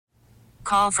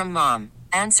Call from mom.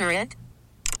 Answer it.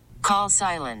 Call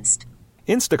silenced.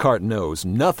 Instacart knows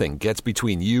nothing gets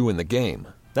between you and the game.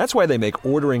 That's why they make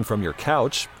ordering from your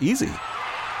couch easy.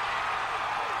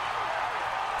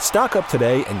 Stock up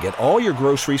today and get all your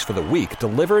groceries for the week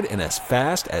delivered in as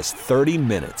fast as 30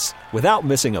 minutes without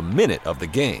missing a minute of the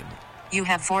game. You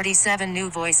have 47 new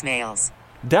voicemails.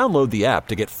 Download the app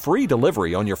to get free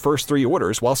delivery on your first 3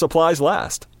 orders while supplies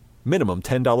last. Minimum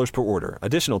 $10 per order.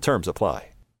 Additional terms apply.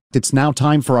 It's now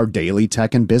time for our daily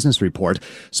tech and business report,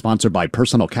 sponsored by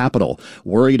Personal Capital.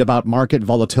 Worried about market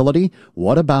volatility?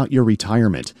 What about your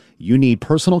retirement? You need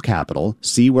Personal Capital.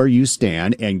 See where you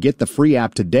stand and get the free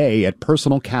app today at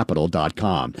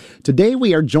personalcapital.com. Today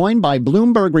we are joined by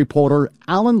Bloomberg reporter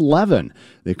Alan Levin.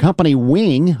 The company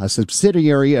Wing, a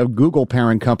subsidiary of Google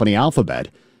parent company Alphabet,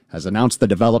 has announced the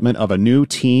development of a new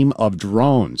team of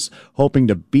drones, hoping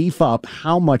to beef up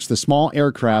how much the small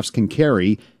aircrafts can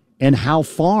carry and how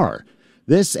far.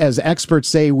 This, as experts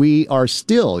say, we are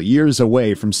still years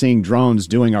away from seeing drones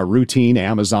doing our routine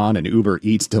Amazon and Uber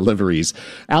Eats deliveries.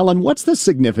 Alan, what's the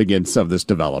significance of this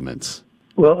development?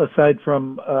 Well, aside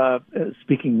from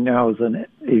speaking now as an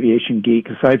aviation geek,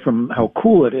 aside from how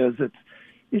cool it is,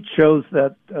 it shows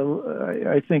that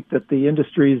I think that the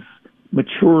industry's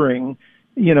maturing.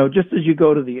 You know, just as you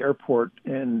go to the airport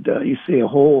and you see a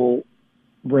whole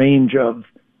range of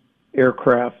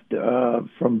aircraft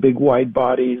from big wide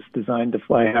bodies designed to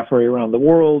fly halfway around the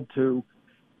world to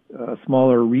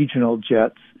smaller regional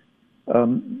jets.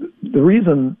 The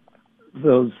reason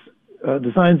those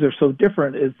designs are so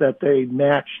different is that they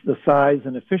match the size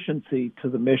and efficiency to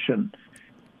the mission.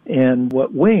 And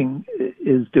what Wing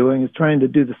is doing is trying to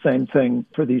do the same thing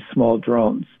for these small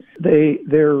drones.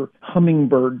 Their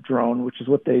Hummingbird drone, which is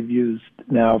what they've used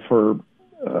now for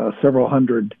several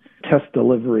hundred test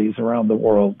deliveries around the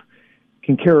world,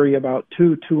 can carry about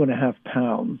 2.5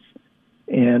 pounds,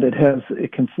 and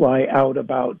it can fly out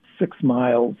about 6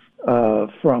 miles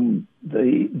from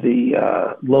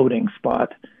the loading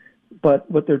spot. But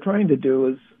what they're trying to do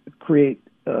is create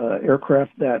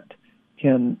aircraft that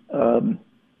can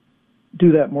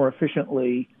do that more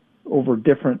efficiently over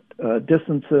different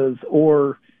distances,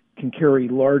 or can carry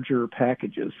larger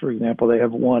packages. For example, they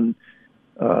have one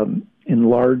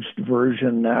enlarged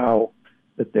version now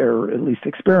that they're at least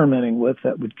experimenting with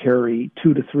that would carry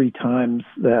 2 to 3 times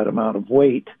that amount of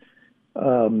weight.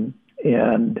 And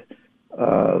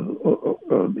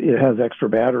it has extra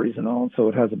batteries and all, so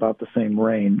it has about the same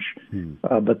range.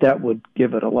 But that would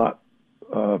give it a lot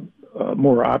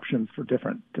more options for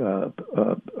different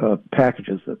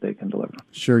packages that they can deliver.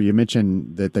 Sure. You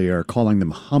mentioned that they are calling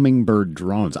them Hummingbird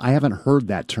drones. I haven't heard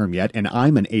that term yet, and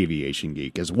I'm an aviation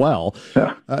geek as well.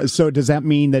 So does that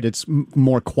mean that it's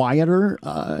more quieter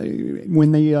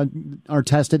when they are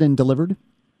tested and delivered?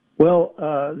 Well,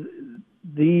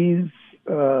 these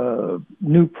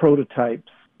new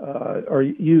prototypes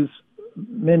use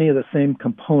many of the same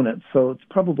components, so it's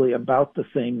probably about the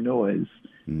same noise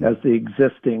as the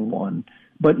existing one.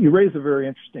 But you raise a very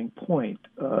interesting point.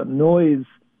 Noise,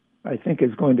 I think,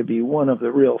 is going to be one of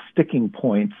the real sticking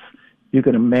points. You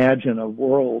can imagine a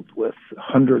world with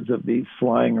hundreds of these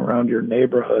flying around your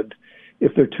neighborhood.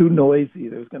 If they're too noisy,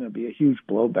 there's going to be a huge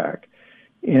blowback.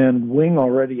 And Wing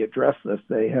already addressed this.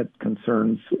 They had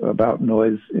concerns about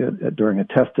noise during a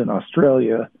test in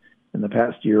Australia in the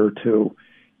past year or two.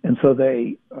 And so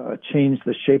they changed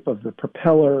the shape of the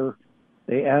propeller.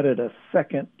 They added a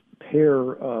second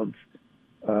pair of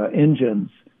engines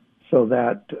so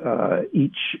that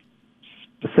each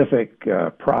specific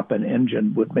prop and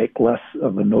engine would make less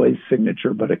of a noise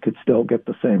signature, but it could still get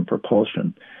the same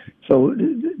propulsion. So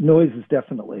noise is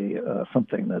definitely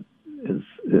something that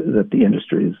the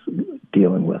industry is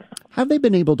dealing with. Have they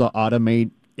been able to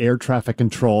automate air traffic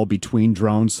control between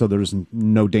drones so there's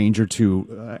no danger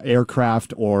to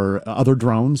aircraft or other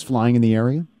drones flying in the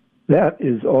area? That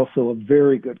is also a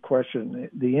very good question.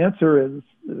 The answer is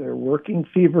they're working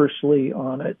feverishly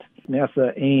on it.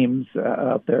 NASA Ames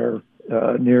out there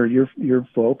near your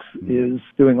folks is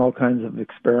doing all kinds of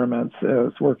experiments.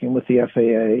 It's working with the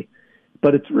FAA,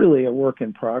 but it's really a work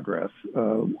in progress.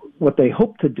 What they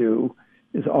hope to do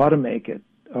is automate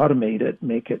it,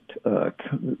 make it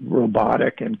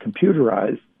robotic and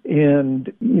computerized.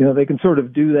 And, they can sort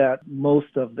of do that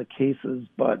most of the cases,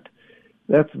 but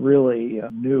that's really a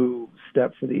new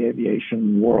step for the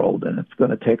aviation world, and it's going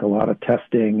to take a lot of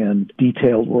testing and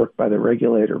detailed work by the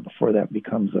regulator before that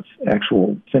becomes an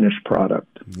actual finished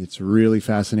product. It's really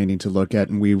fascinating to look at,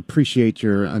 and we appreciate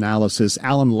your analysis.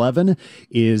 Alan Levin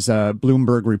is a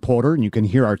Bloomberg reporter, and you can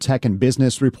hear our Tech and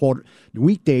Business Report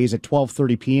weekdays at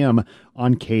 12:30 p.m.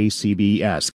 on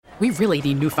KCBS. We really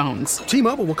need new phones.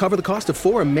 T-Mobile will cover the cost of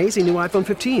 4 amazing new iPhone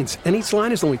 15s, and each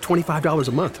line is only $25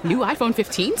 a month. New iPhone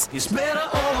 15s? It's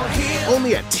better over here.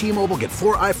 Only at T-Mobile, get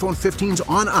 4 iPhone 15s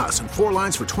on us and 4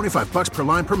 lines for $25 per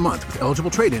line per month with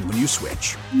eligible trade-in when you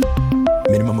switch.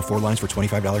 Minimum of 4 lines for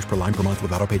 $25 per line per month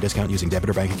with autopay discount using debit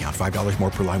or bank account. $5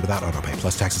 more per line without autopay,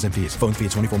 plus taxes and fees. Phone fee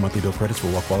at 24 monthly bill credits for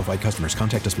well-qualified customers.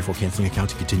 Contact us before canceling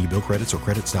account to continue bill credits or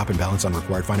credit stop and balance on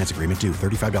required finance agreement due.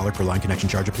 $35 per line connection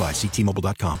charge applies. See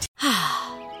T-Mobile.com.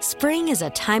 Spring is a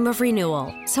time of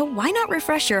renewal, so why not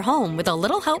refresh your home with a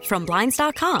little help from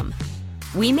Blinds.com?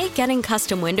 We make getting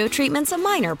custom window treatments a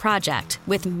minor project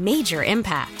with major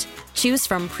impact. Choose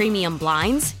from premium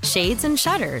blinds, shades, and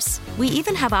shutters. We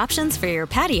even have options for your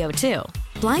patio, too.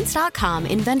 Blinds.com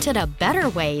invented a better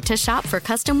way to shop for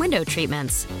custom window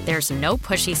treatments. There's no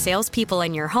pushy salespeople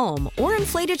in your home or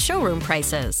inflated showroom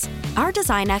prices. Our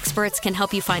design experts can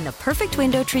help you find the perfect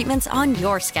window treatments on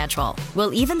your schedule.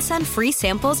 We'll even send free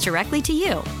samples directly to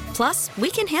you. Plus, we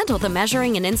can handle the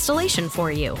measuring and installation for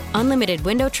you. Unlimited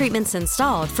window treatments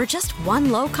installed for just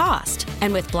one low cost.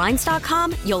 And with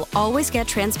Blinds.com, you'll always get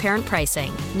transparent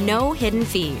pricing. No hidden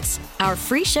fees. Our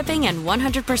free shipping and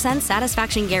 100%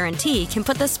 satisfaction guarantee can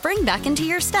put the spring back into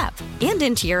your step and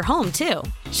into your home, too.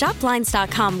 Shop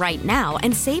Blinds.com right now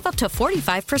and save up to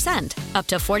 45%. Up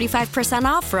to 45%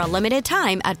 off for a limited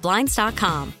time at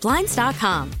Blinds.com.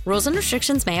 Blinds.com. Rules and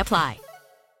restrictions may apply.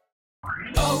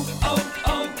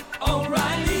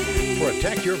 O'Reilly.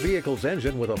 Protect your vehicle's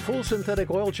engine with a full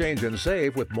synthetic oil change and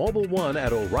save with Mobil 1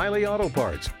 at O'Reilly Auto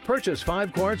Parts. Purchase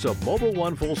 5 quarts of Mobil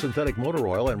 1 full synthetic motor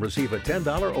oil and receive a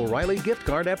 $10 O'Reilly gift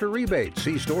card after rebate.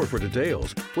 See store for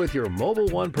details. With your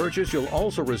Mobil 1 purchase, you'll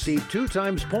also receive 2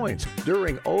 times points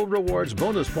during O Rewards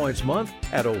Bonus Points Month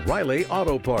at O'Reilly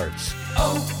Auto Parts.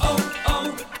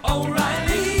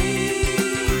 O'Reilly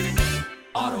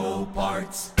Auto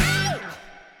Parts.